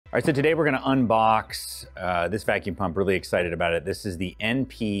All right, so today we're gonna unbox this vacuum pump, really excited about it. This is the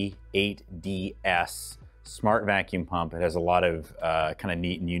NP8DS smart vacuum pump. It has a lot of kind of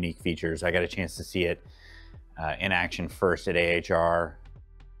neat and unique features. I got a chance to see it in action first at AHR.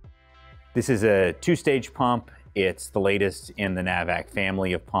 This is a two-stage pump. It's the latest in the NAVAC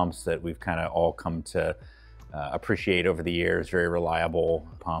family of pumps that we've kind of all come to appreciate over the years. Very reliable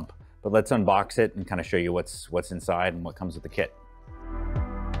pump. But let's unbox it and kind of show you what's inside and what comes with the kit.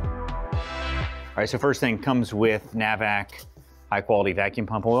 All right, so first thing comes with NAVAC high quality vacuum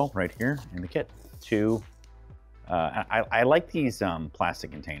pump oil right here in the kit. I like these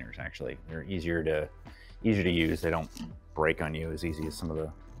plastic containers actually. They're easier to use. They don't break on you as easy as some of the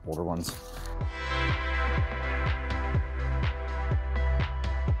older ones.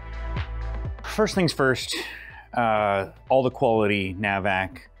 First things first, all the quality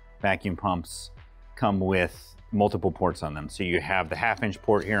NAVAC vacuum pumps come with multiple ports on them. So you have the 1/2-inch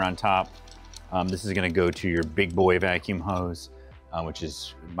port here on top. This is gonna go to your big boy vacuum hose, which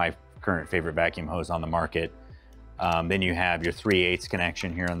is my current favorite vacuum hose on the market. Then you have your 3/8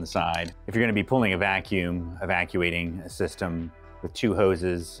 connection here on the side. If you're gonna be pulling a vacuum, evacuating a system with two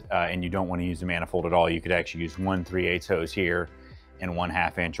hoses, and you don't wanna use a manifold at all, you could actually use one 3/8 hose here and one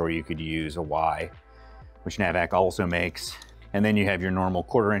 1/2-inch, or you could use a Y, which NAVAC also makes. And then you have your normal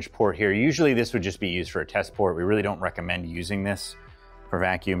 1/4-inch port here. Usually this would just be used for a test port. We really don't recommend using this for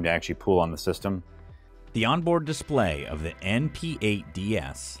vacuum to actually pull on the system. The onboard display of the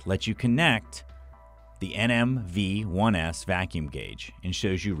NP8DS lets you connect the NMV1S vacuum gauge and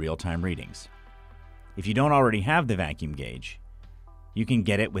shows you real-time readings. If you don't already have the vacuum gauge, you can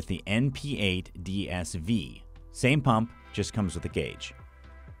get it with the NP8DSV. Same pump, just comes with a gauge.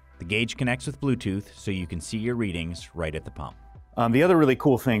 The gauge connects with Bluetooth so you can see your readings right at the pump. The other really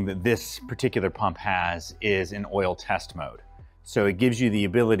cool thing that this particular pump has is an oil test mode. So it gives you the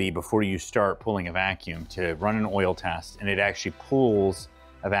ability before you start pulling a vacuum to run an oil test, and it actually pulls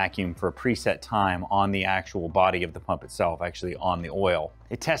a vacuum for a preset time on the actual body of the pump itself, actually on the oil.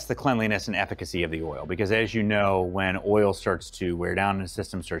 It tests the cleanliness and efficacy of the oil because, as you know, when oil starts to wear down in a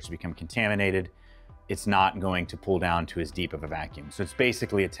system, starts to become contaminated, it's not going to pull down to as deep of a vacuum. So it's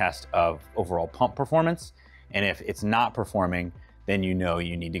basically a test of overall pump performance. And if it's not performing, then you know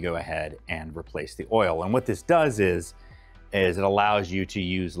you need to go ahead and replace the oil. And what this does is it allows you to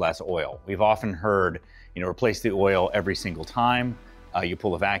use less oil. We've often heard, replace the oil every single time you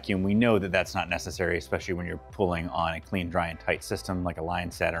pull a vacuum. We know that that's not necessary, especially when you're pulling on a clean, dry, and tight system like a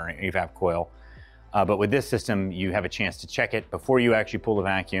line set or an evap coil. But with this system, you have a chance to check it before you actually pull the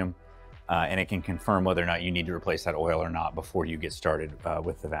vacuum, and it can confirm whether or not you need to replace that oil or not before you get started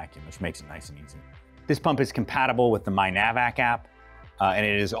with the vacuum, which makes it nice and easy. This pump is compatible with the MyNAVAC app. And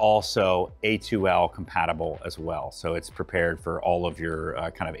it is also A2L compatible as well. So it's prepared for all of your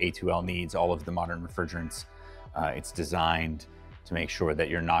kind of A2L needs, all of the modern refrigerants. It's designed to make sure that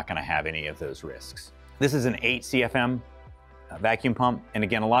you're not gonna have any of those risks. This is an 8 CFM vacuum pump. And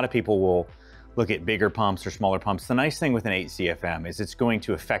again, a lot of people will look at bigger pumps or smaller pumps. The nice thing with an 8 CFM is it's going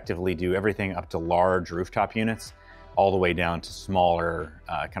to effectively do everything up to large rooftop units, all the way down to smaller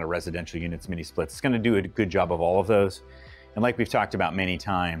kind of residential units, mini splits. It's gonna do a good job of all of those. And like we've talked about many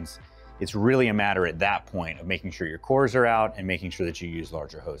times, it's really a matter at that point of making sure your cores are out and making sure that you use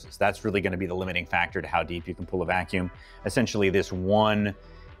larger hoses. That's really going to be the limiting factor to how deep you can pull a vacuum. Essentially, this one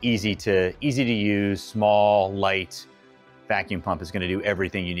easy to use, small, light vacuum pump is going to do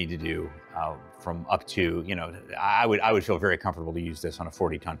everything you need to do from up to, I would feel very comfortable to use this on a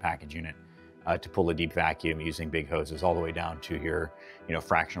 40-ton package unit to pull a deep vacuum using big hoses all the way down to your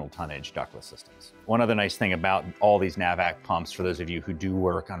fractional tonnage ductless systems. One other nice thing about all these NAVAC pumps, for those of you who do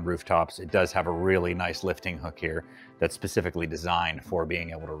work on rooftops, it does have a really nice lifting hook here that's specifically designed for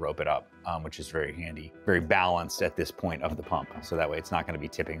being able to rope it up, which is very handy. Very balanced at this point of the pump, so that way it's not going to be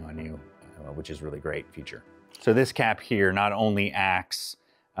tipping on you, which is a really great feature. So this cap here not only acts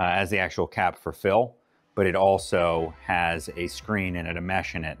as the actual cap for fill, but it also has a screen in it, a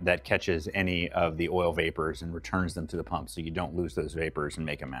mesh in it, that catches any of the oil vapors and returns them to the pump so you don't lose those vapors and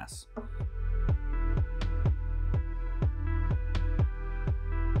make a mess.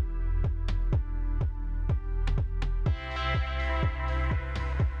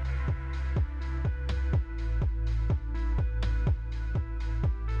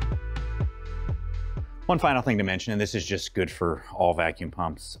 One final thing to mention, and this is just good for all vacuum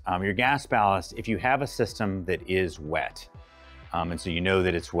pumps, your gas ballast, if you have a system that is wet, and so you know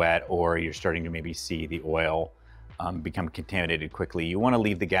that it's wet, or you're starting to maybe see the oil become contaminated quickly, you want to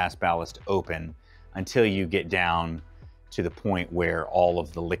leave the gas ballast open until you get down to the point where all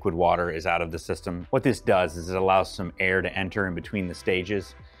of the liquid water is out of the system. What this does is it allows some air to enter in between the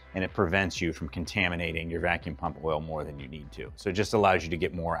stages, and it prevents you from contaminating your vacuum pump oil more than you need to. So it just allows you to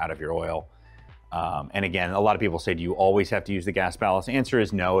get more out of your oil. And again, a lot of people say, do you always have to use the gas ballast? The answer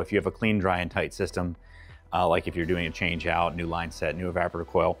is no. If you have a clean, dry, and tight system, like if you're doing a change out, new line set, new evaporator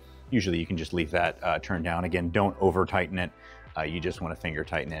coil, usually you can just leave that turned down. Again, don't over tighten it. You just want to finger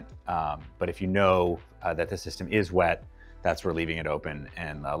tighten it. But if you know that the system is wet, that's where leaving it open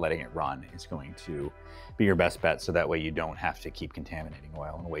and letting it run is going to be your best bet, so that way you don't have to keep contaminating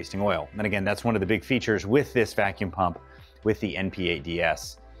oil and wasting oil. And again, that's one of the big features with this vacuum pump, with the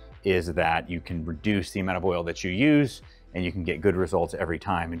NP8DS, is that you can reduce the amount of oil that you use, and you can get good results every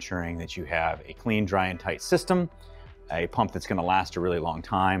time, ensuring that you have a clean, dry, and tight system, a pump that's going to last a really long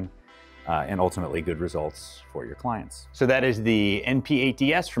time, and ultimately good results for your clients. So that is the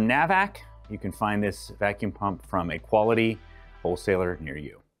NP8DS from NAVAC. You can find this vacuum pump from a quality wholesaler near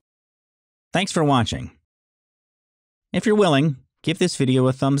you. Thanks for watching. If you're willing, give this video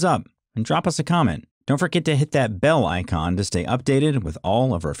a thumbs up and drop us a comment. Don't forget to hit that bell icon to stay updated with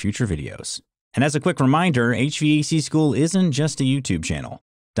all of our future videos. And as a quick reminder, HVAC School isn't just a YouTube channel.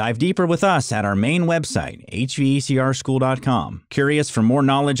 Dive deeper with us at our main website, hvacrschool.com. Curious for more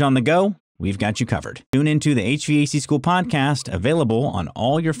knowledge on the go? We've got you covered. Tune into the HVAC School podcast, available on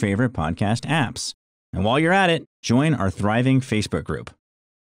all your favorite podcast apps. And while you're at it, join our thriving Facebook group.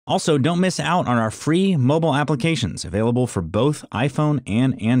 Also, don't miss out on our free mobile applications available for both iPhone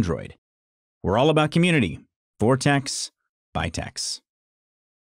and Android. We're all about community. For techs, by techs.